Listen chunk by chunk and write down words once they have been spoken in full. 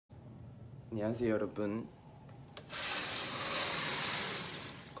안녕하세요 여러분.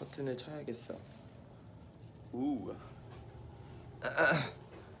 커튼을 쳐야겠어. 우.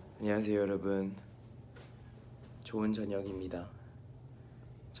 안녕하세요 여러분. 좋은 저녁입니다.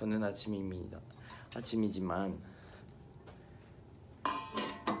 저는 아침이지만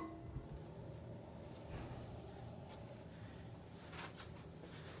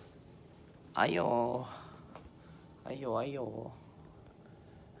아요.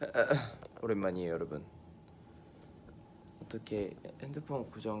 오랜만이에요 여러분. 어떻게 핸드폰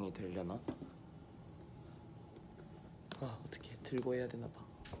고정이 되려나? 어떻게 들고 해야 되나 봐.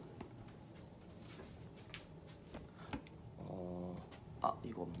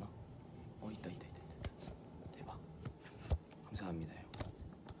 이거 없나? 있다. 대박. 감사합니다.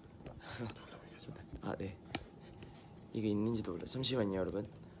 네. 이게 있는지도 몰라. 잠시만요 여러분.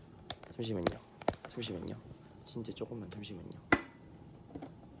 잠시만요. 진짜 조금만 잠시만요.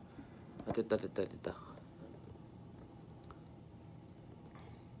 됐다.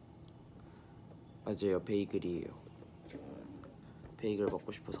 맞아요, 베이글이에요. 베이글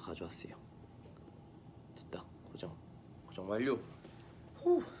먹고 싶어서 가져왔어요. 됐다. 고정 완료.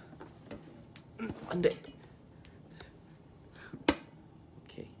 후. 안 돼.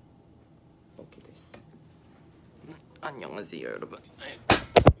 오케이 됐어. 안녕하세요 여러분.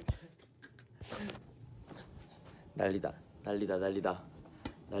 난리다.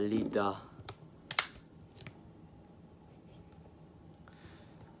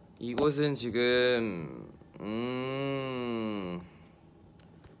 이곳은 지금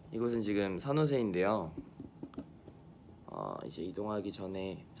산호세인데요. 이제 이동하기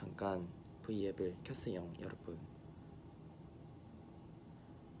전에 잠깐 V앱을 켰어요 여러분.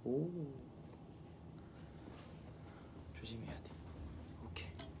 오, 조심해야 돼. 오케이.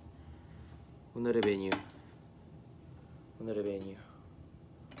 오늘의 메뉴.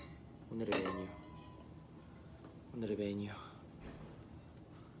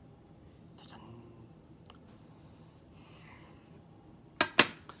 짜잔.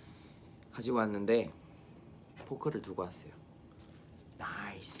 가지고 왔는데 포크를 두고 왔어요.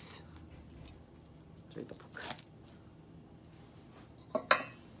 나이스. 저기다 포크.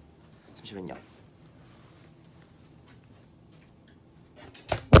 잠시만요.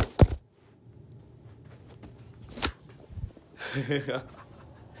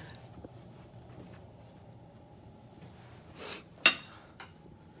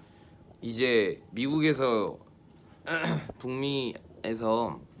 이제 미국에서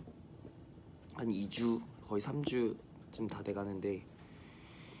북미에서 한 2주 거의 3주쯤 다 돼가는데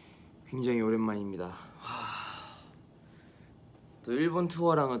굉장히 오랜만입니다. 또 일본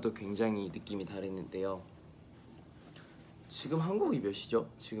투어랑은 또 굉장히 느낌이 다르는데요. 지금 한국이 몇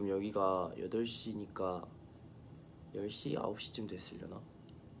시죠? 지금 여기가 8시니까 10시? 9시쯤 됐으려나?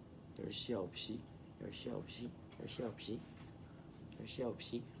 10시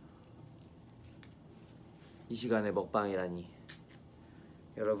 9시 이 시간에 먹방이라니.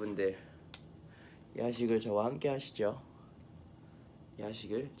 여러분들 야식을 저와 함께 하시죠.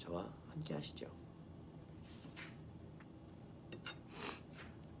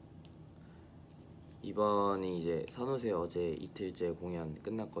 이번이 이제 산호세 어제 이틀째 공연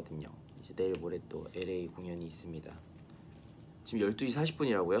끝났거든요. 이제 내일 모레 또 LA 공연이 있습니다. 지금 12시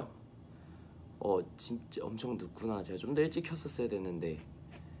 40분이라고요? 진짜 엄청 늦구나. 제가 좀 더 일찍 켰었어야 됐는데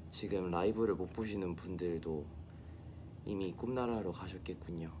지금 라이브를 못 보시는 분들도 이미 꿈나라로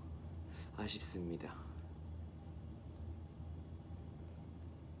가셨겠군요. 아쉽습니다.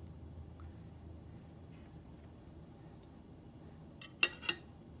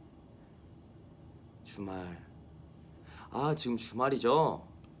 주말. 지금 주말이죠?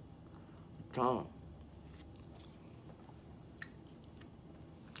 자,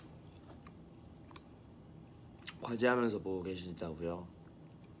 과제하면서 보고 계시다고요?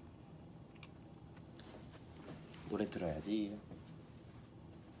 노래 들어야지.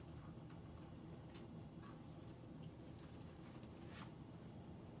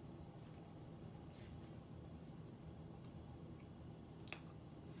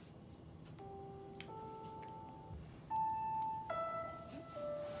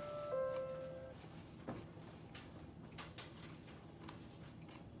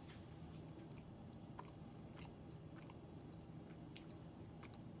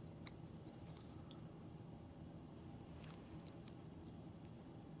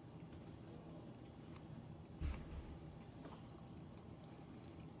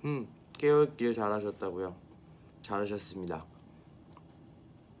 깨어있길 잘하셨다고요? 잘하셨습니다.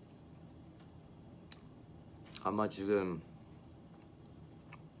 아마 지금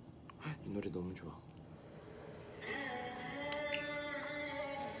이 노래 너무 좋아.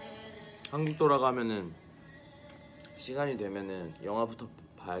 한국 돌아가면은 시간이 되면은 영화부터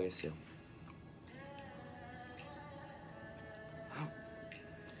봐야겠어요.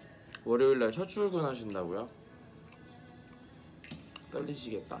 월요일날 첫 출근하신다고요?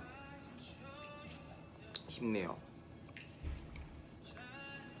 떨리시겠다. 힘내요.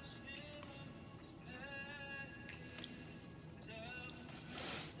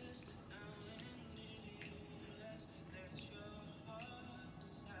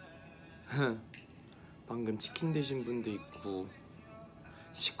 방금 치킨 드신 분도 있고.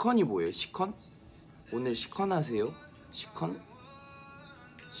 시컨이 뭐예요? 시컨? 오늘 시컨 하세요? 시컨?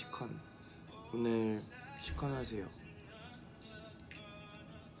 시컨. 오늘 시컨 하세요.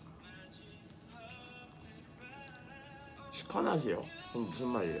 시컨 하세요? 그럼 무슨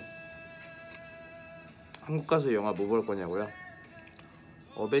말이에요? 한국 가서 영화 뭐 볼 거냐고요?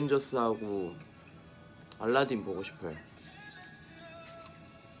 어벤져스하고 알라딘 보고 싶어요.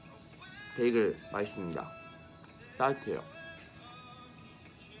 베이글 맛있습니다. 따뜻해요.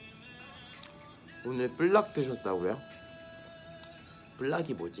 오늘 뿔락 드셨다고요?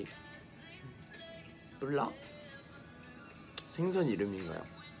 뿔락이 뭐지? 뿔락? 생선 이름인가요?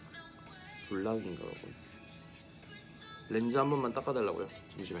 뿔락인가 봐. 렌즈 한 번만 닦아달라고요?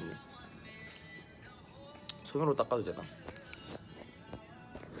 잠시만요. 손으로 닦아도 되나?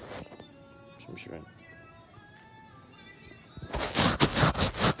 잠시만요.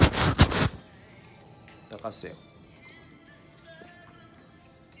 닦았어요.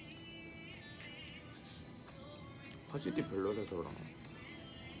 화질이 별로라서 그런가?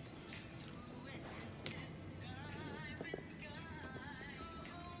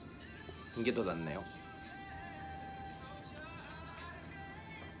 이게 더 낫네요.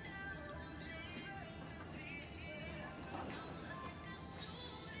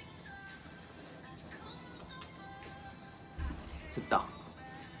 됐다.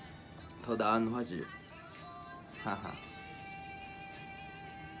 더 나은 화질. 하하.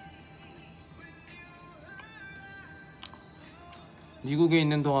 미국에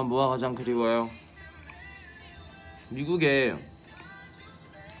있는 동안 뭐가 가장 그리워요? 미국에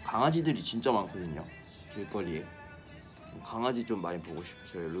강아지들이 진짜 많거든요. 길거리에. 강아지 좀 많이 보고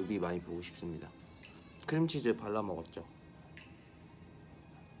싶어요. 루비 많이 보고 싶습니다. 크림치즈 발라 먹었죠.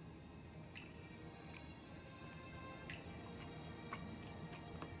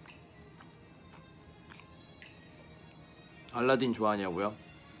 알라딘 좋아하냐고요?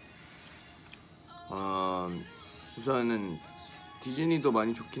 우선은 디즈니도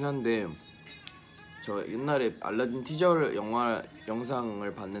많이 좋긴 한데 저 옛날에 알라딘 티저 영화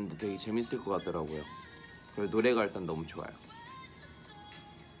영상을 봤는데 되게 재밌을 것 같더라고요. 그리고 노래가 일단 너무 좋아요.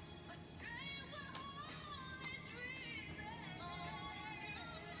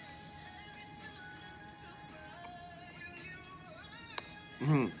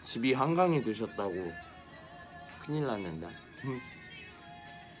 집이 한강이 되셨다고. 큰일 났는데.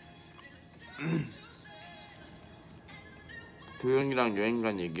 도영이랑 여행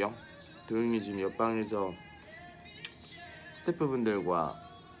간 얘기요? 도영이 지금 옆방에서 스태프분들과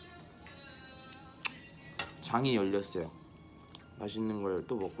장이 열렸어요. 맛있는 걸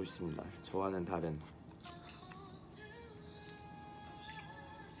또 먹고 있습니다. 저와는 다른.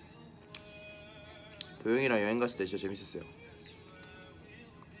 도영이랑 여행 갔을 때 진짜 재밌었어요.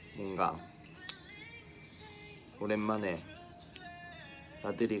 뭔가 오랜만에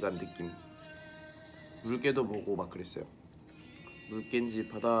나들이 간 느낌. 물개도 보고 막 그랬어요. 물개인지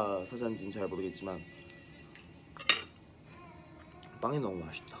바다 사자인지는 잘 모르겠지만 빵이 너무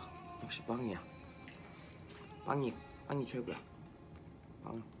맛있다. 역시 빵이야. 빵이 최고야.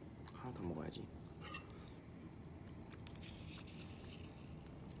 빵 하나 더 먹어야지.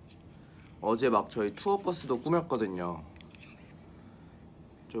 어제 막 저희 투어버스도 꾸몄거든요.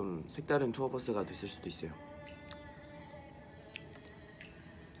 좀 색다른 투어버스가 됐을 수도 있어요.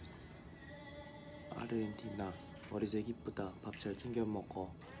 아르헨티나 머리색 이쁘다. 밥 잘 챙겨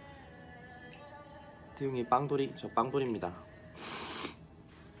먹어. 태용이 빵돌이? 저 빵돌입니다.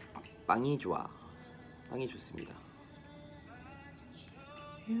 빵이 좋아. 빵이 좋습니다.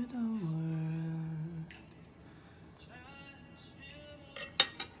 You the world.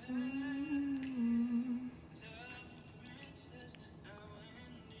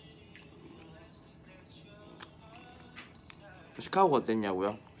 시카고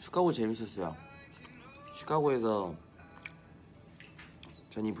어땠냐고요? 시카고 재밌었어요. 시카고에서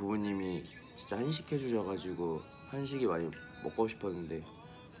전이 부모님이 진짜 한식 해주셔가지고 한식이 많이 먹고 싶었는데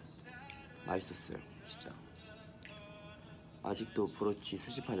맛있었어요. 진짜. 아직도 브로치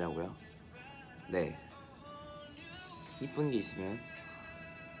수집하냐고요? 네. 이쁜 게 있으면.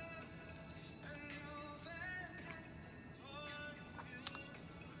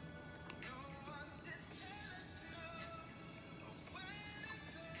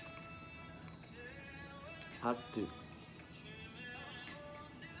 하트.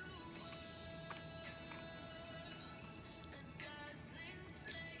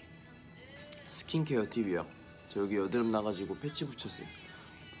 스킨케어 팁이요. 저 여기 여드름 나가지고 패치 붙였어요.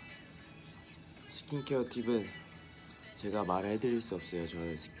 스킨케어 팁은 제가 말해드릴 수 없어요. 저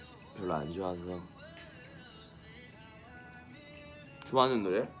별로 안 좋아서. 좋아하는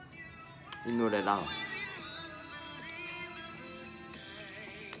노래? 이 노래랑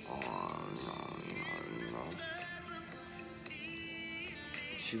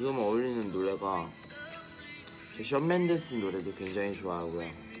지금 어울리는 노래가 션 맨데스 노래도 굉장히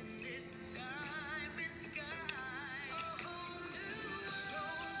좋아하고요.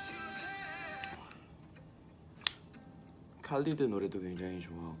 칼리드 노래도 굉장히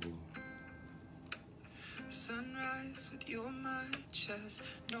좋아하고.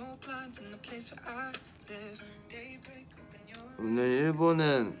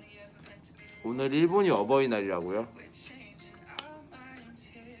 오늘 일본이 어버이날이라고요?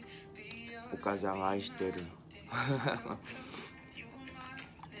 오카장 아이시테루.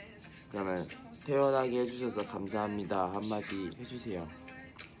 그러면 태어나게 해주셔서 감사합니다 한마디 해주세요.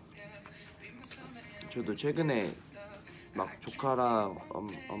 저도 최근에 막 조카랑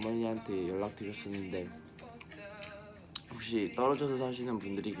어머니한테 연락드렸었는데 혹시 떨어져서 사시는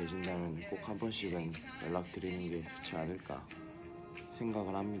분들이 계신다면 꼭 한 번씩은 연락드리는 게 좋지 않을까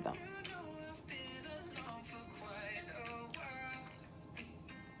생각을 합니다.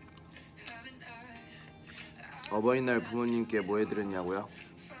 어버이날 부모님께 뭐 해드렸냐고요?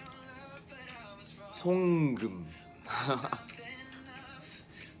 송금.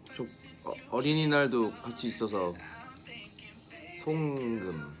 어린이날도 같이 있어서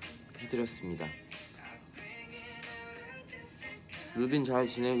송금 해드렸습니다. 루빈 잘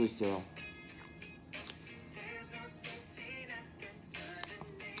지내고 있어요.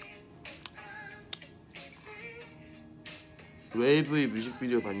 웨이브의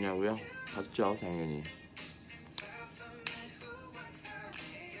뮤직비디오 봤냐고요? 봤죠, 당연히.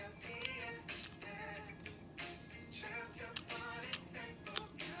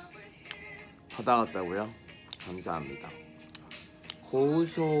 받아갔다고요? 감사합니다.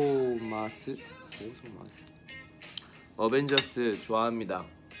 고소마스? 어벤져스 좋아합니다.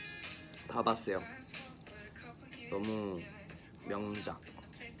 다 봤어요. 너무 명작.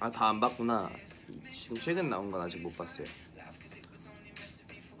 다 안 봤구나. 지금 최근 나온 건 아직 못 봤어요.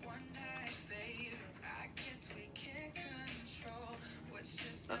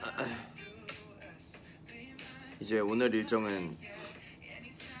 이제 오늘 일정은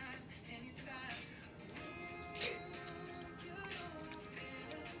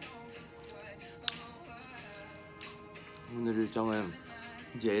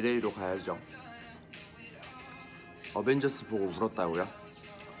이제 LA로 가야죠. 어벤져스 보고 울었다고요?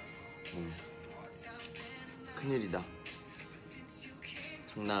 큰일이다.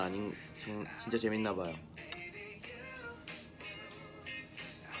 장난 아닌, 진짜 재밌나봐요.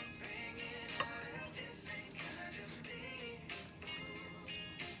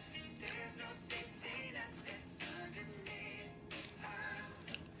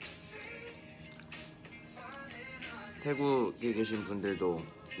 태국에 계신 분들도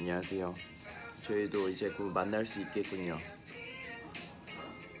안녕하세요. 저희도 이제 곧 만날 수 있겠군요.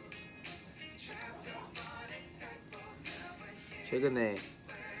 최근에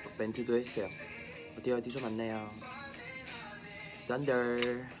멘트도 했어요. 어디서 만나요? 썬더.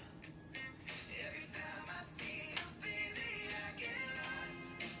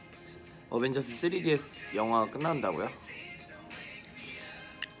 어벤져스 3DS 영화 끝난다고요?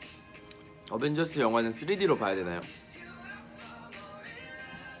 어벤져스 영화는 3D로 봐야 되나요?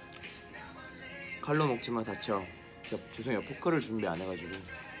 칼로 먹지마 다쳐. 죄송해요, 포크를 준비 안 해가지고.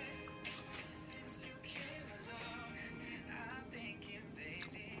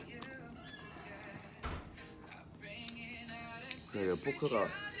 그래요, 포크가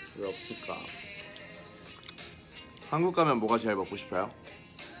왜 없을까? 한국 가면 뭐가 제일 먹고 싶어요?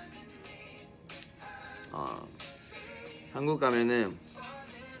 한국 가면은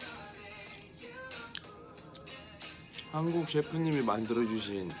한국 셰프님이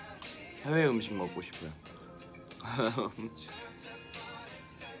만들어주신 해외 음식 먹고 싶어요.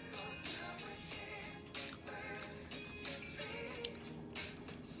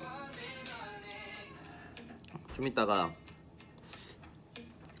 좀 이따가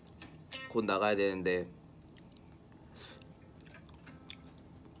곧 나가야 되는데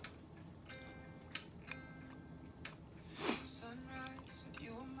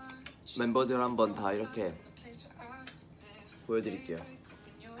멤버들 한번 다 이렇게 보여드릴게요.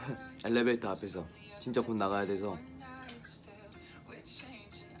 엘리베이터 앞에서. 진짜 곧 나가야 돼서.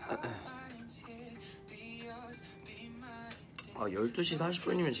 12시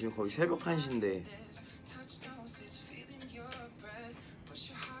 40분이면 지금 거의 새벽 1시인데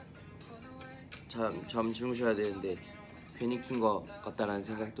잠 주무셔야 되는데 괜히 킨 거 같다라는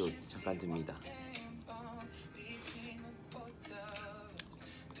생각도 잠깐 듭니다.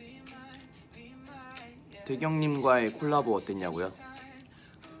 태경님과의 콜라보 어땠냐고요?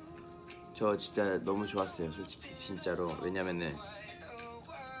 저 진짜 너무 좋았어요, 솔직히 진짜로. 왜냐면은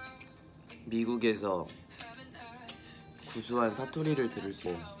미국에서 구수한 사투리를 들을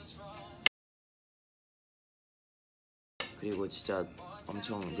수, 그리고 진짜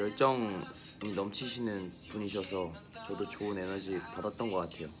엄청 열정이 넘치시는 분이셔서 저도 좋은 에너지 받았던 것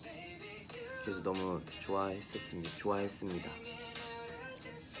같아요. 그래서 너무 좋아했습니다.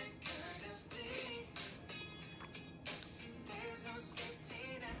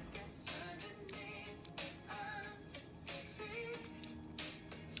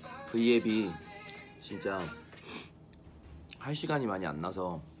 V앱이 진짜 할 시간이 많이 안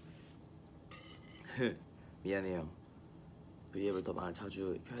나서 미안해요. V앱을 더 많이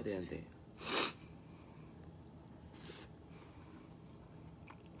자주 켜야 되는데.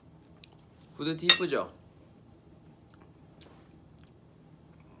 후드티 이쁘죠?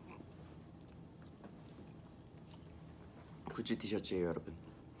 구찌 티셔츠예요, 여러분.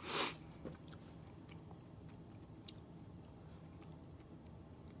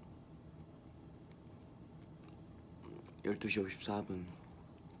 12시 54분.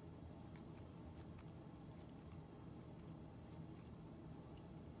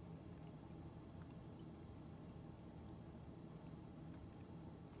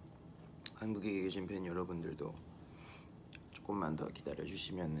 한국에 계신 팬 여러분들도 조금만 더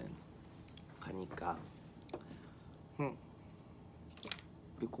기다려주시면은 가니까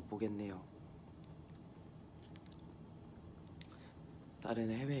우리 곧 보겠네요.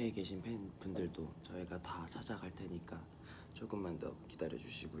 다른 해외에 계신 팬분들도 저희가 다 찾아갈 테니까 조금만 더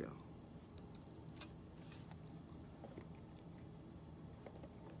기다려주시고요.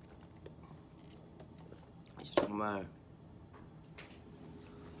 이제 정말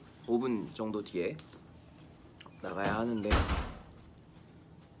 5분 정도 뒤에 나가야 하는데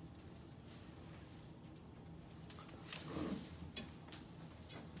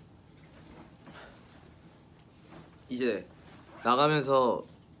이제 나가면서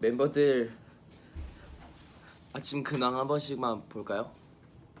멤버들 아침 근황 한 번씩만 볼까요?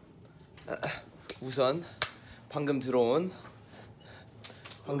 우선 방금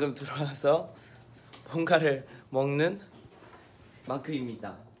들어와서 뭔가를 먹는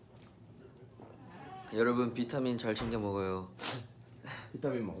마크입니다. 여러분 비타민 잘 챙겨 먹어요.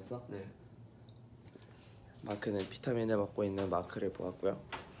 비타민 먹었어? 네. 마크는 비타민을 먹고 있는 마크를 보았고요.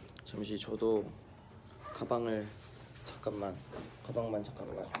 잠시 저도 가방만 잠깐만.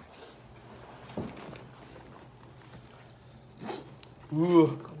 우와.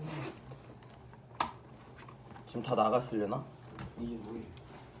 지금 다 나갔으려나? 이게 뭐야?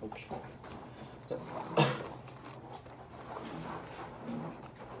 오케이.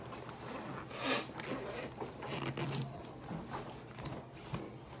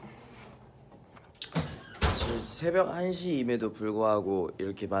 지금 새벽 1시임에도 불구하고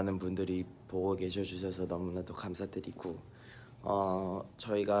이렇게 많은 분들이 보고 계셔주셔서 너무나도 감사드리고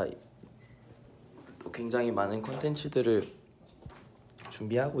저희가 굉장히 많은 콘텐츠들을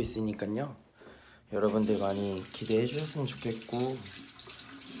준비하고 있으니까요. 여러분들 많이 기대해 주셨으면 좋겠고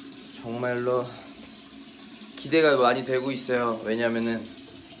정말로 기대가 많이 되고 있어요. 왜냐면은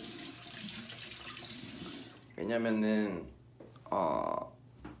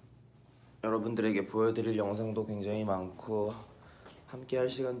여러분들에게 보여드릴 영상도 굉장히 많고 함께 할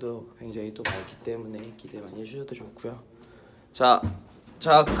시간도 굉장히 또 많기 때문에 기대 많이 해주셔도 좋고요. 자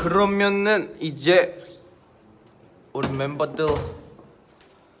그러면은 이제 우리 멤버들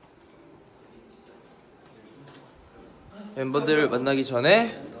만나기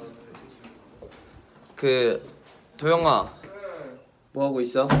전에 도영아 뭐 하고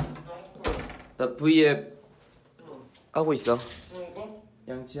있어? 나 V앱 하고 있어.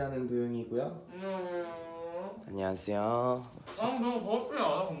 양치하는 도영이고요. 안녕하세요. 방 너무 더럽지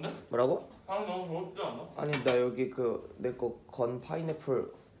않아 근데? 뭐라고? 방 너무 더럽지 않아? 아니 나 여기 내 거 건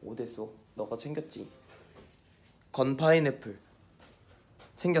파인애플 어딨어? 너가 챙겼지? 건 파인애플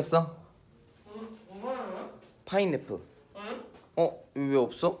챙겼어? 응? 정말이야? 파인애플. 응? 왜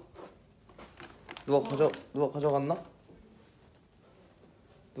없어? 누가 가져갔나?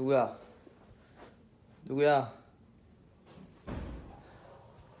 누구야?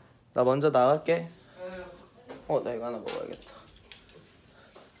 나 먼저 나갈게. 나 이거 하나 먹어야겠다.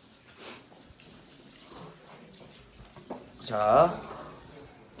 자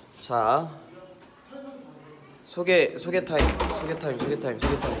소개 타임.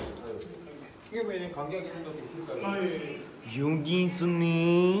 이게 관계하기 힘들다고 있을까요? 여기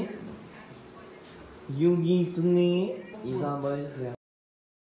있었니? 인사 한번 해주세요.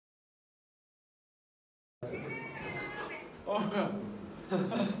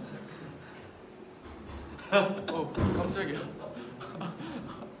 깜짝이야.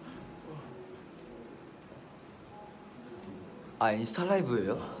 아 인스타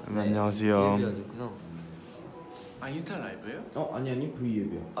라이브예요? 안녕하세요. 비앱이 아니구나. 아 인스타 라이브예요? 아니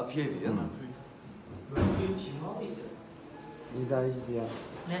V앱이요. 아 비앱이에요? 인사해주세요.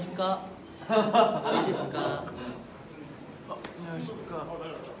 안녕하십니까. 안녕하십니까. 안녕하십니까.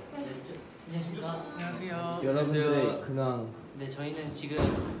 안녕하십니까. 안녕하세요. 여러분들의 근황. 네, 저희는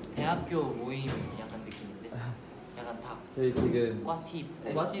지금 대학교 모임 약간 느낌인데, 약간 다 저희 지금 과티.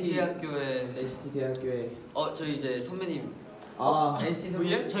 ST 대학교에 ST 대학교에 저희 이제 선배님 ST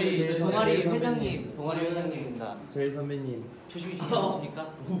저희 제일 동아리 선배님. 회장님, 동아리 회장님입니다. 제일 선배님. 조심히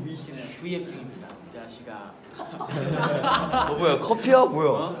주무셨습니까? 지금 V앱 중입니다. 이 자식아. 뭐야 커피야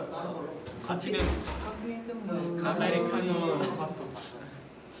뭐야? 같이는 아메리카노 봤어.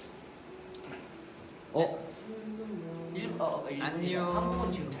 안녕.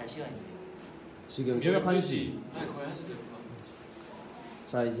 한국은 지금 잘 시간인데. 지금 새벽 1시. 네, 거의 하셔도 돼요.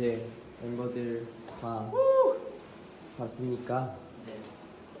 자 이제 멤버들 다 봤으니까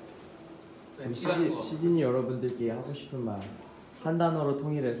우리 시즌이 여러분들께 하고 싶은 말 한 단어로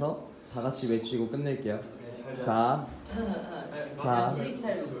통일해서 다 같이 외치고 끝낼게요. 자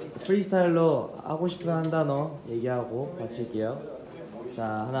프리스타일로 하고 싶은 한 단어 얘기하고 마칠게요. 자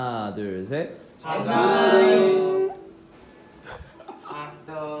하나 둘 셋. 잘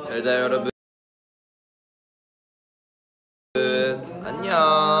자 여러분.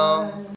 안녕.